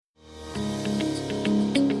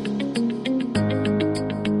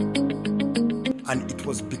and it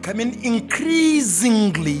was becoming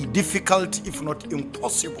increasingly difficult, if not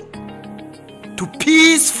impossible, to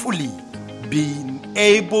peacefully be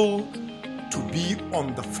able to be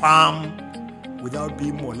on the farm without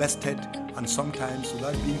being molested and sometimes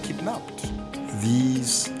without being kidnapped.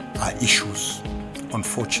 These are issues,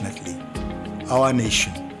 unfortunately, our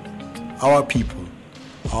nation, our people,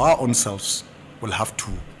 our own selves will have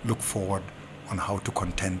to look forward on how to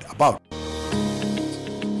contend about.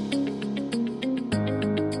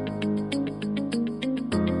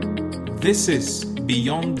 This is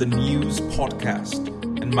Beyond the News podcast,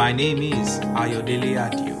 and my name is Ayodele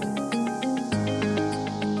Adio.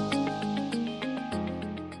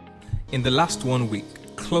 In the last 1 week,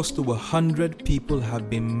 close to 100 people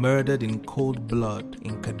have been murdered in cold blood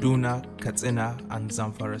in Kaduna, Katsina, and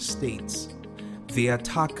Zamfara states. The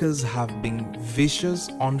attackers have been vicious,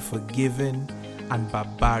 unforgiving, and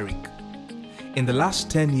barbaric. In the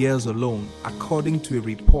last 10 years alone, according to a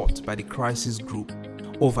report by the Crisis Group,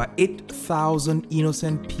 over 8,000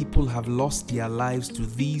 innocent people have lost their lives to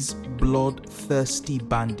these bloodthirsty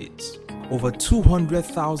bandits. Over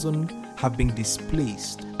 200,000 have been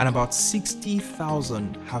displaced, and about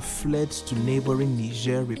 60,000 have fled to neighboring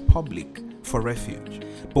Niger Republic for refuge.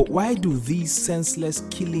 But why do these senseless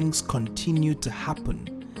killings continue to happen?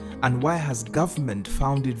 And why has government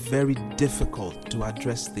found it very difficult to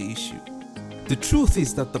address the issue? The truth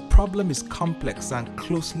is that the problem is complex and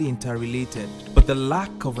closely interrelated, but the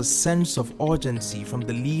lack of a sense of urgency from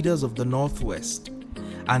the leaders of the Northwest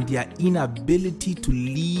and their inability to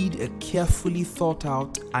lead a carefully thought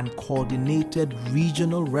out and coordinated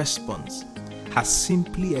regional response has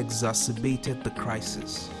simply exacerbated the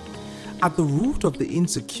crisis. At the root of the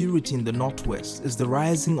insecurity in the Northwest is the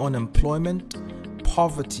rising unemployment,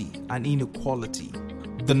 poverty, and inequality.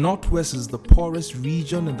 The Northwest is the poorest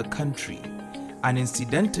region in the country, and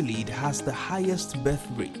incidentally, it has the highest birth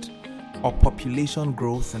rate or population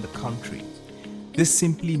growth in the country. This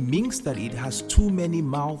simply means that it has too many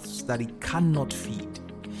mouths that it cannot feed.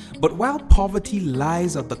 But while poverty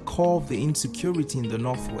lies at the core of the insecurity in the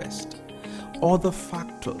Northwest, other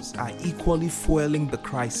factors are equally fueling the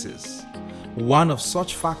crisis. One of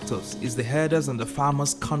such factors is the herders and the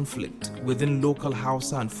farmers' conflict within local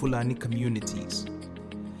Hausa and Fulani communities.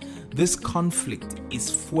 This conflict is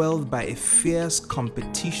fueled by a fierce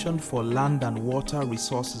competition for land and water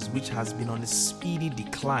resources which has been on a speedy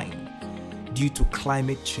decline due to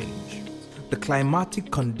climate change. The climatic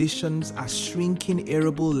conditions are shrinking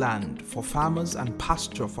arable land for farmers and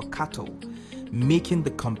pasture for cattle, making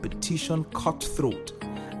the competition cutthroat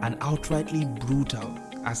and outrightly brutal,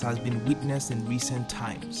 as has been witnessed in recent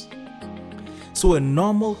times. So a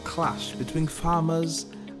normal clash between farmers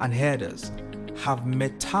and herders have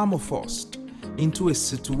metamorphosed into a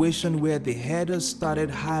situation where the herders started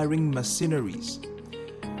hiring mercenaries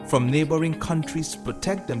from neighboring countries to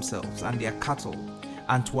protect themselves and their cattle,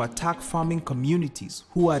 and to attack farming communities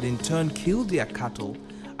who had in turn killed their cattle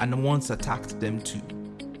and once attacked them too.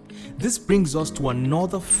 This brings us to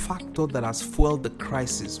another factor that has fueled the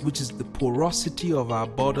crisis, which is the porosity of our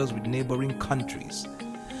borders with neighboring countries,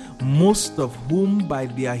 most of whom by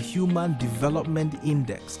their Human Development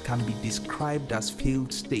Index can be described as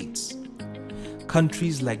failed states.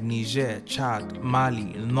 Countries like Niger, Chad,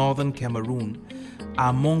 Mali, and northern Cameroon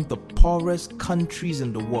are among the poorest countries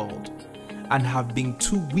in the world and have been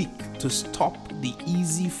too weak to stop the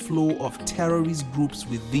easy flow of terrorist groups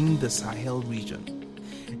within the Sahel region.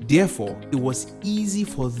 Therefore, it was easy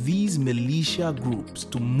for these militia groups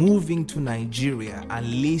to move into Nigeria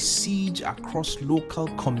and lay siege across local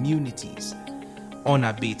communities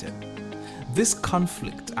unabated. This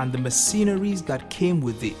conflict and the mercenaries that came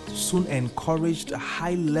with it soon encouraged a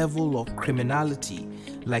high level of criminality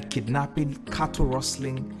like kidnapping, cattle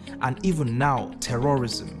rustling, and even now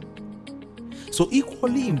terrorism. So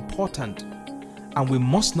equally important, and we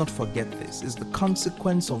must not forget this, is the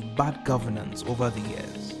consequence of bad governance over the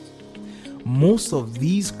years. Most of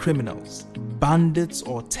these criminals, bandits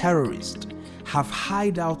or terrorists, have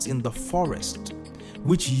hideouts in the forest,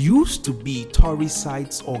 which used to be tourist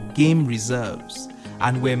sites or game reserves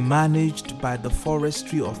and were managed by the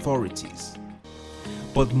forestry authorities.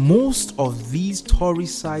 But most of these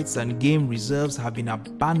tourist sites and game reserves have been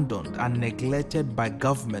abandoned and neglected by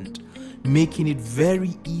government, making it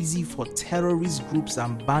very easy for terrorist groups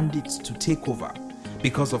and bandits to take over,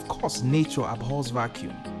 because of course nature abhors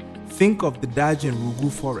vacuum. Think of the Dajin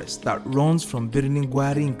Rugu forest that runs from Birnin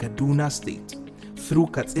Gwari in Kaduna State through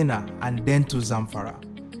Katsina and then to Zamfara,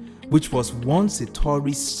 which was once a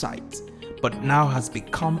tourist site but now has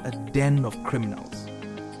become a den of criminals.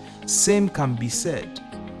 Same can be said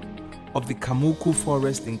of the Kamuku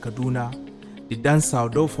forest in Kaduna, the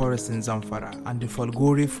Dansaudo forest in Zamfara, and the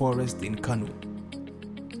Falgore forest in Kano.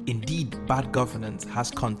 Indeed, bad governance has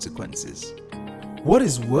consequences. What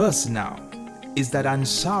is worse now is that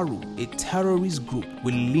Ansaru, a terrorist group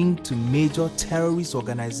with link to major terrorist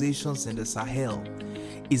organizations in the Sahel,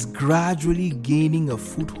 is gradually gaining a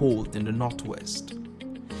foothold in the Northwest.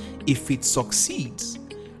 If it succeeds,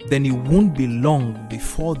 then it won't be long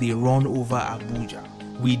before they run over Abuja.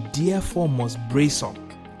 We therefore must brace up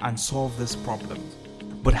and solve this problem.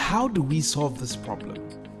 But how do we solve this problem?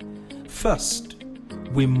 First,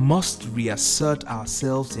 we must reassert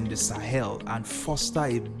ourselves in the Sahel and foster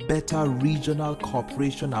a better regional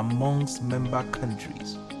cooperation amongst member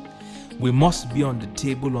countries. We must be on the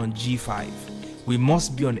table on G5. We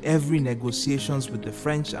must be on every negotiations with the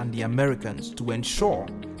French and the Americans to ensure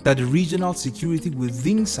that the regional security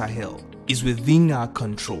within Sahel is within our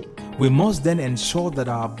control. We must then ensure that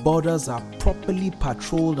our borders are properly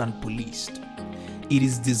patrolled and policed. It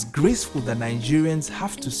is disgraceful that Nigerians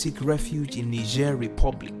have to seek refuge in Niger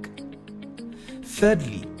Republic.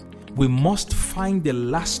 Thirdly, we must find a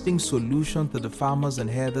lasting solution to the farmers and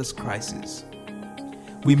herders crisis.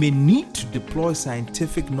 We may need to deploy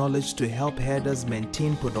scientific knowledge to help herders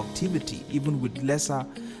maintain productivity even with lesser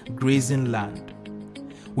grazing land.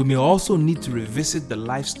 We may also need to revisit the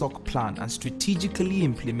livestock plan and strategically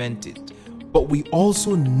implement it. But we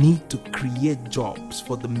also need to create jobs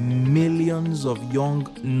for the millions of young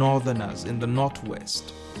northerners in the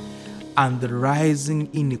Northwest and the rising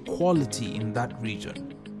inequality in that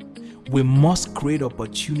region. We must create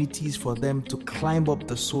opportunities for them to climb up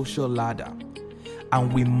the social ladder,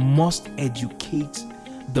 and we must educate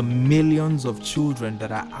the millions of children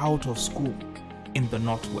that are out of school in the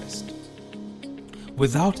Northwest.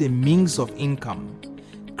 Without a means of income,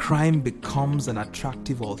 crime becomes an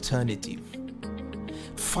attractive alternative.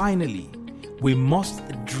 Finally, we must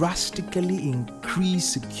drastically increase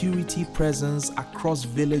security presence across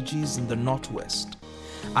villages in the Northwest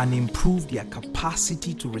and improve their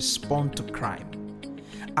capacity to respond to crime.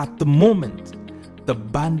 At the moment, the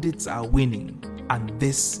bandits are winning, and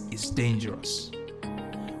this is dangerous.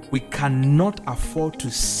 We cannot afford to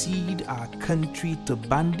cede our country to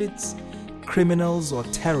bandits, criminals, or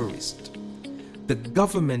terrorists. The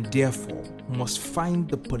government, therefore, must find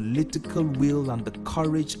the political will and the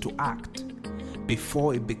courage to act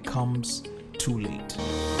before it becomes too late.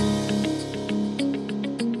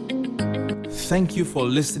 Thank you for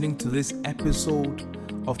listening to this episode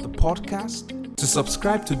of the podcast. To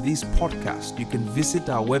subscribe to this podcast, you can visit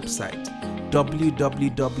our website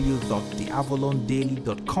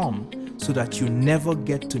www.theavalondaily.com so that you never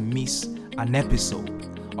get to miss an episode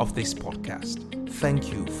of this podcast.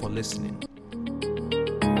 Thank you for listening.